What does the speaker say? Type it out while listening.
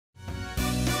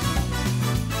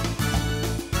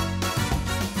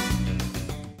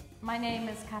name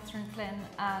is Catherine Flynn,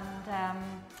 and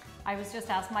I was just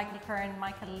asked, Michael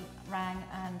rang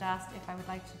and asked if I would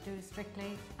like to do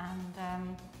Strictly, and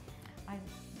I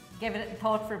gave it a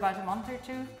thought for about a month or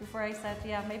two before I said,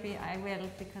 yeah, maybe I will,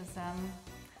 because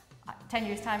 10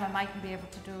 years time I mightn't be able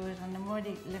to do it, and I'm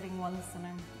already living once, and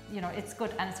it's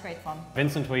good and it's great fun.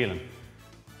 Vincent Whelan.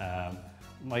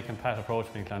 Mike and Pat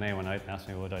approached me in Clonea one night and asked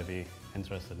me would I be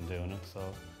interested in doing it, so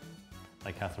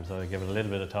like Catherine said, I gave it a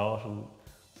little bit of thought and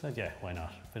said, yeah, why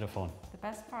not? Bit of fun. The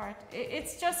best part,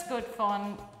 it's just good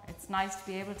fun. It's nice to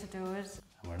be able to do it.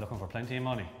 And we're looking for plenty of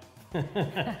money.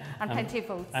 And plenty of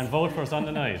votes. And vote for us on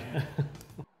the night.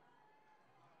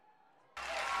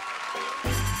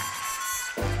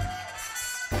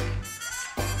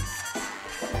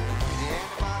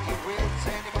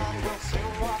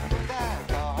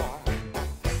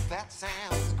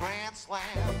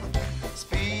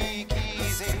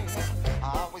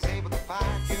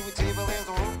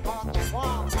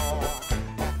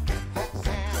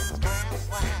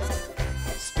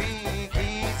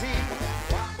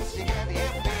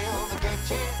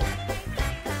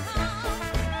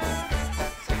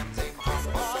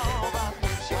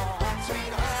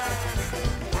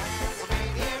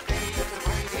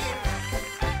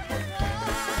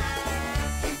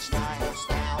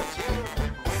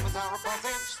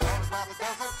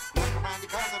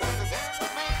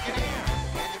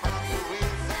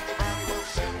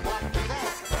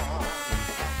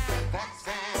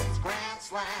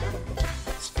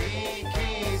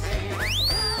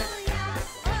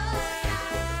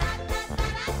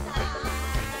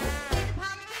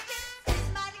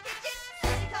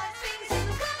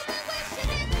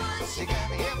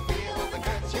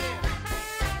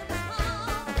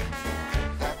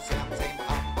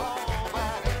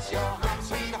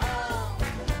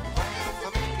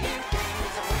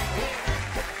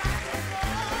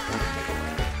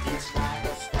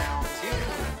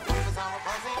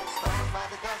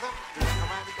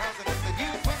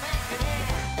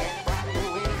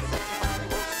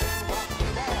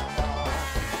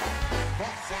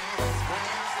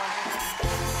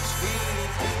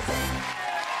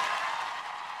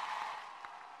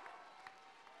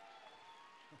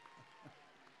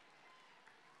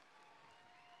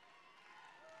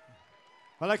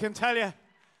 Well, I can tell you,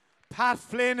 Pat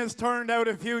Flynn has turned out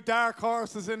a few dark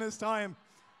horses in his time.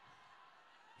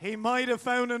 He might have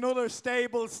found another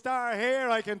stable star here,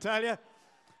 I can tell you.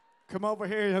 Come over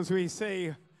here as we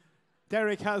see.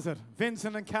 Derek has it.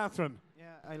 Vincent and Catherine. Yeah,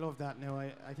 I love that now.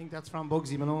 I think that's from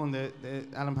Bugsy Malone, the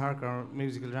Alan Parker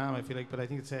musical drama, I feel like, but I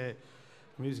think it's a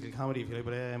musical comedy, I feel like.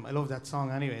 But I love that song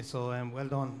anyway, so well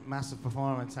done. Massive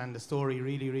performance, and the story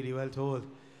really, really well told.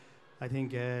 I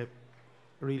think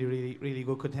really, really, really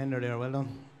good contender there. Well done.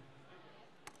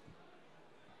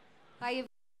 Hi.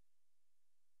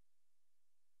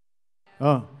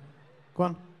 Oh, go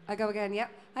on. I go again,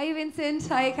 yep. Hi, Vincent.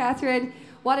 Hi, Catherine.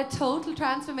 What a total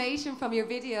transformation from your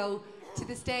video to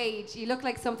the stage. You look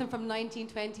like something from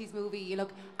 1920s movie. You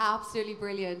look absolutely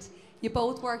brilliant. You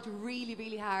both worked really,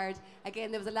 really hard.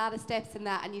 Again, there was a lot of steps in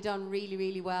that, and you done really,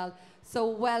 really well. So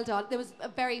well done. There was a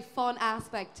very fun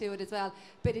aspect to it as well.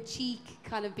 Bit of cheek,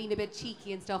 kind of being a bit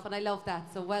cheeky and stuff, and I love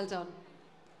that. So well done.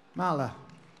 Mala.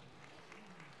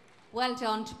 Well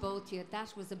done to both of you.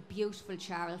 That was a beautiful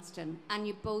Charleston, and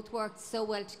you both worked so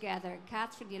well together.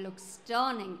 Catherine, you look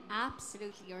stunning.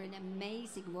 Absolutely, you're an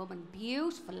amazing woman.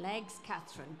 Beautiful legs,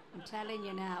 Catherine. I'm telling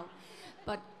you now.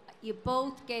 But you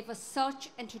both gave us such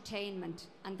entertainment,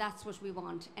 and that's what we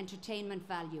want, entertainment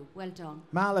value. Well done.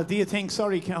 Mala, do you think,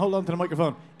 sorry, hold on to the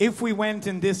microphone. If we went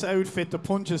in this outfit to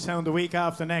Punchestown the week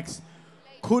after next,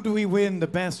 could we win the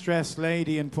best dressed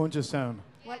lady in Punchestown?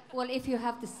 Well, if you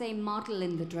have the same model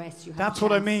in the dress, you have That's a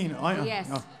what I chance. mean.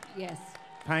 Yes, yes.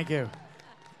 Thank you.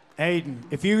 Aidan,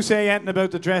 if you say anything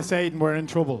about the dress, Aidan, we're in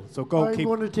trouble. So go I'm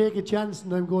going to take a chance,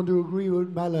 and I'm going to agree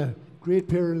with Mala. Great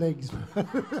pair of legs.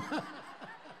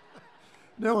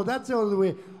 No, that's all the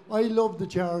way. I love the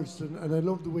Charleston, and I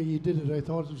love the way you did it. I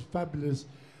thought it was fabulous.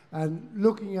 And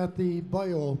looking at the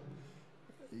bio,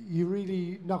 you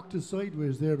really knocked us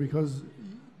sideways there, because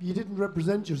you didn't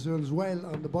represent yourselves well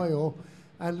on the bio.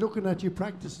 And looking at you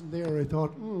practicing there, I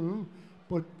thought,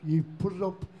 but you put it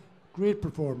up. Great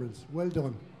performance. Well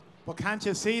done. But can't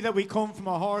you see that we come from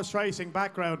a horse racing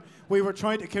background? We were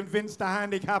trying to convince the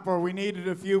handicapper we needed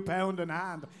a few pound in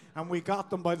hand, and we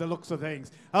got them by the looks of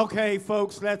things. Okay,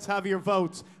 folks, let's have your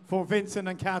votes for Vincent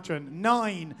and Catherine.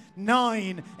 9,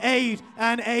 9, 8,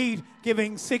 and 8,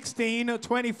 giving 16,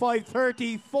 25,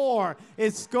 34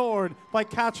 is scored by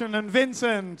Catherine and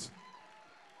Vincent.